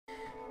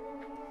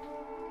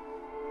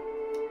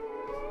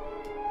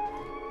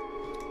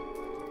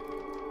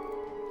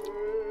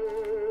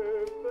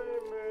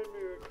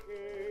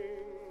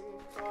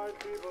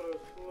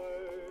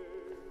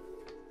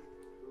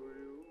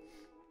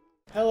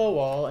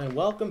all, and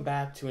welcome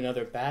back to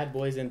another Bad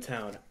Boys in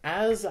Town.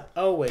 As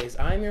always,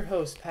 I'm your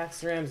host,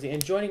 Paxton Ramsey,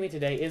 and joining me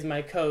today is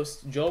my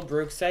co-host, Joel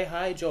Brooks. Say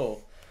hi,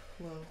 Joel.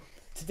 Hello.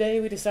 Today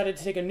we decided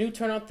to take a new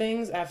turn on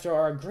things after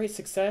our great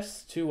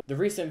success to the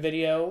recent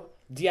video,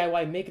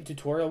 DIY makeup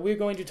tutorial. We're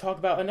going to talk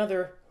about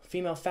another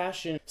female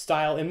fashion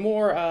style in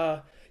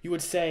more, you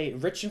would say,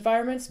 rich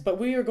environments, but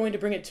we are going to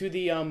bring it to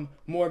the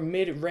more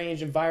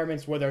mid-range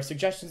environments where there are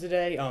suggestions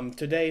today.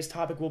 Today's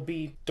topic will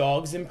be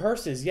dogs in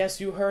purses.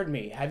 Yes, you heard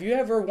me. Have you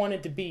ever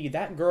wanted to be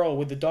that girl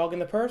with the dog in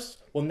the purse?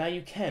 Well, now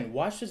you can.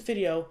 Watch this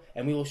video,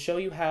 and we will show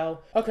you how.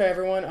 Okay,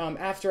 everyone,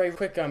 after a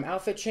quick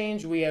outfit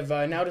change, we have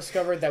now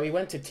discovered that we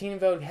went to Teen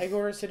Vogue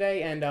headquarters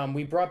today, and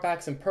we brought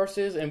back some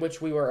purses in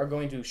which we are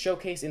going to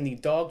showcase in the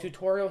dog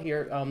tutorial.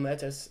 Here,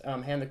 let us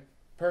hand the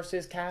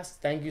purses, Cass.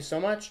 Thank you so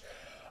much.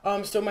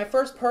 So my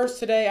first purse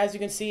today, as you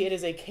can see, it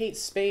is a Kate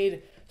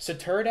Spade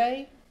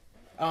Saturday.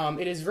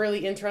 It is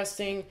really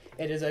interesting.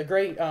 It is a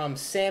great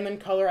salmon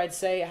color, I'd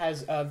say. It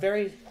has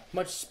very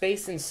much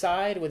space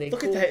inside with a Look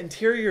cool at that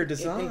interior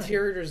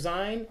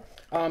design.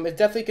 It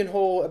definitely can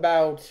hold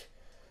about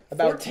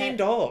 14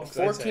 dogs.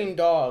 14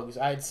 dogs,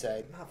 I'd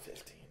say. Not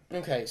 15.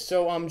 Okay,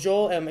 so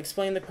Joel,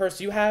 explain the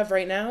purse you have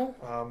right now.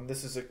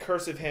 This is a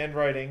cursive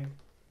handwriting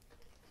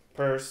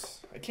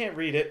purse. I can't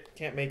read it.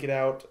 Can't make it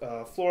out.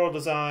 Floral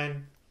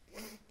design.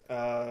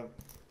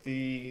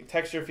 The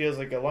texture feels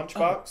like a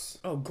lunchbox.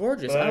 Oh,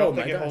 gorgeous. But I don't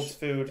my think it gosh. holds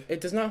food. It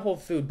does not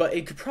hold food, but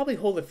it could probably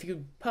hold a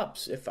few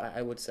pups, if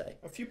I would say.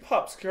 A few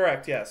pups,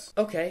 correct, yes.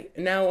 Okay,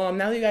 now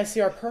that you guys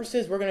see our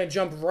purses, we're going to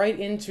jump right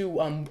into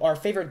our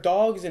favorite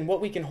dogs and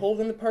what we can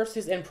hold in the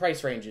purses and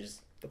price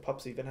ranges. The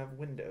pups even have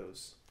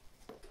windows.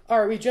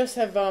 Alright, we just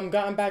have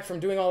gotten back from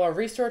doing all our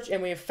research,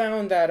 and we have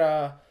found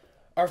that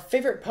our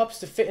favorite pups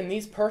to fit in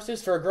these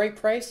purses for a great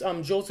price.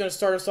 Joel's going to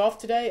start us off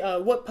today.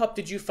 What pup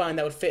did you find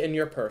that would fit in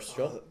your purse,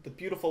 Joel? The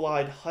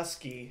beautiful-eyed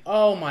husky.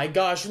 Oh my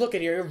gosh, look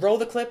at here. Roll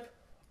the clip.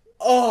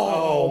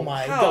 Oh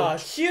my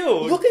gosh. Cute.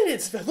 Look at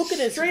it. Look at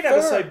it. Straight out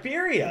of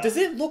Siberia. Does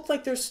it look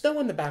like there's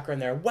snow in the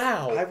background there?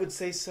 Wow. I would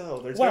say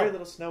so. There's Wow. very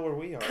little snow where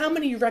we are. How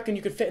many you reckon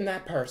you could fit in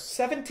that purse?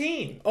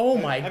 17. Oh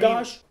my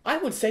gosh. I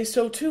would say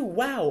so too.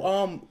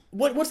 Wow.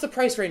 What's the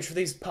price range for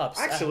these pups?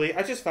 Actually,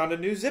 I just found a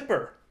new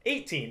zipper.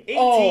 18.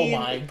 Oh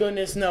my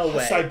goodness, no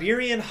way.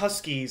 Siberian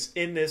Huskies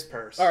in this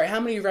purse. Alright,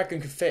 how many you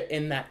reckon could fit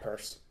in that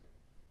purse?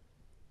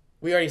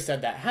 We already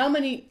said that. How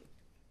many...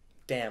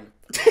 Damn.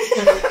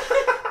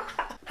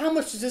 How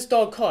much does this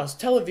dog cost?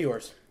 Tell the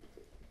viewers.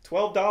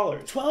 $12.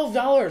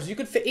 $12. You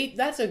could fit 8...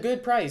 That's a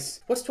good price.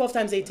 What's 12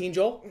 times 18,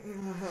 Joel?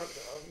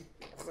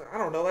 I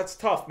don't know. That's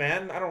tough,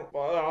 man. I don't...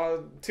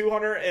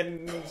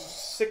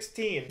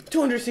 $216.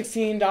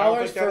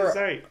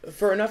 $216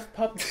 for enough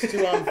pups to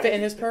fit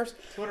in his purse?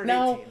 $218.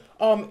 Now,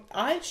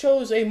 I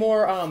chose a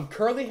more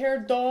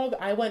curly-haired dog.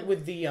 I went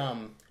with the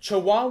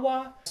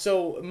Chihuahua.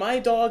 So my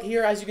dog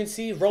here, as you can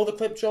see, roll the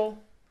clip, Joel.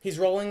 He's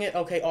rolling it.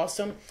 Okay,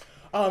 awesome.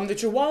 The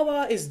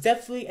Chihuahua is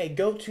definitely a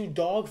go-to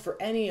dog for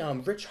any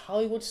rich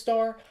Hollywood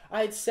star,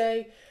 I'd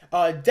say.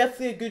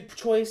 Definitely a good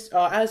choice.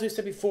 As we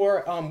said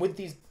before, with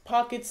these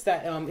pockets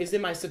that is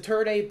in my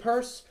Saturday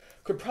purse,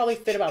 could probably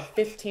fit about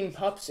 15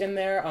 pups in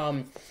there.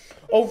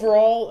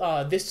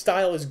 Overall, this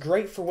style is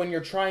great for when you're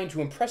trying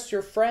to impress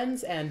your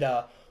friends and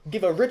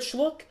give a rich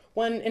look,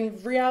 when in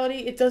reality,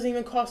 it doesn't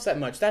even cost that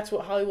much. That's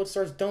what Hollywood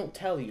stars don't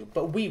tell you,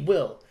 but we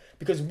will.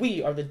 Because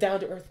we are the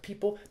down-to-earth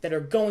people that are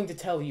going to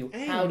tell you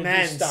how to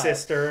do style.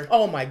 Sister.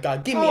 Oh my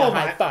god, give me a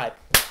high five.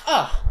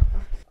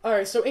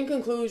 Alright, so in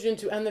conclusion,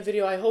 to end the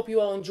video, I hope you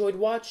all enjoyed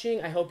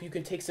watching. I hope you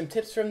can take some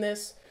tips from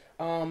this.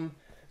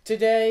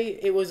 Today,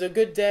 it was a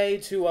good day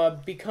to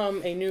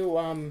become a new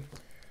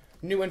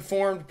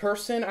informed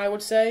person, I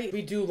would say.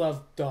 We do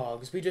love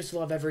dogs. We just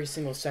love every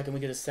single second we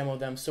get to assemble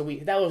them. So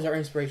that was our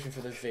inspiration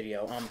for this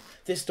video.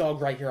 This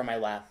dog right here on my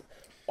lap.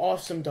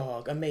 Awesome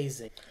dog.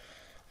 Amazing.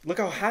 Look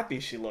how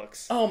happy she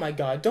looks. Oh my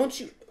god, don't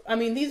you... I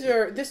mean,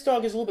 this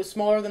dog is a little bit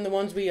smaller than the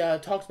ones we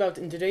talked about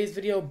in today's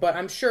video, but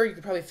I'm sure you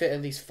could probably fit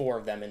at least 4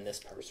 of them in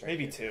this purse right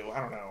Maybe here. 2, I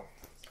don't know.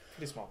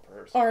 Pretty small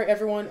purse. Alright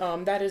everyone,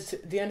 that is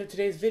the end of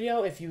today's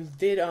video. If you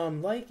did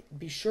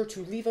be sure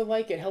to leave a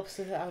like, it helps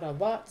us out a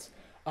lot.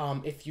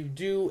 If you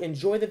do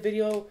enjoy the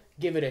video,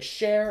 give it a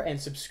share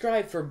and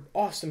subscribe for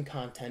awesome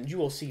content. You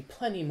will see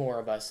plenty more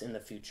of us in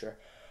the future.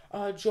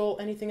 Joel,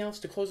 anything else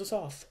to close us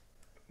off?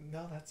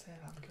 No, that's it.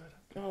 I'm good.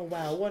 Oh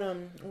wow,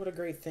 what a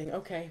great thing.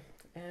 Okay,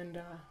 and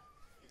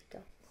go.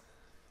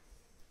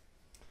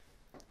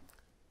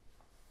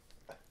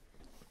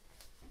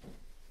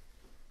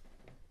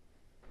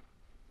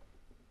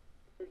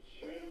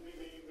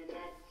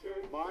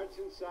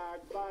 Marching side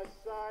by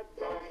side,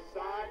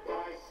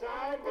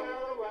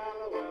 well,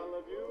 well, well.